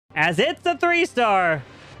as it's a 3-star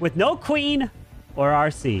with no queen or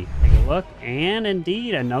RC. Take a look, and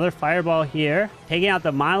indeed, another fireball here. Taking out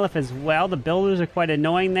the Monolith as well. The builders are quite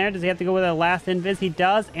annoying there. Does he have to go with a last invis? He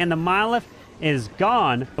does, and the Monolith is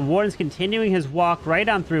gone. The Warden's continuing his walk right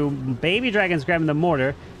on through. Baby Dragon's grabbing the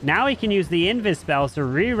mortar. Now he can use the invis spells to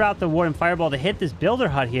reroute the Warden Fireball to hit this builder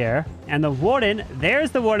hut here. And the Warden,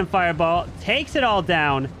 there's the Warden Fireball, takes it all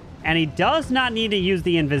down. And he does not need to use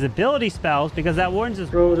the invisibility spells because that Warden's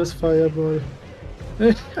just... Bro, this fireball.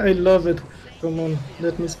 I love it. Come on,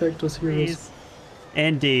 let me spec those heroes.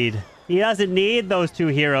 Indeed. He doesn't need those 2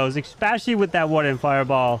 heroes, especially with that Warden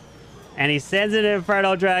Fireball. And he sends an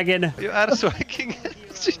Inferno Dragon. You are swacking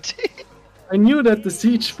it. I knew that the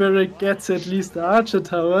Siege Barrack gets at least the Archer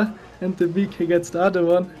Tower, and the BK gets the other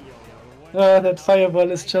one. That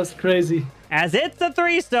fireball is just crazy. As it's a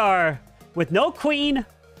 3-star with no queen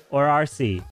or RC.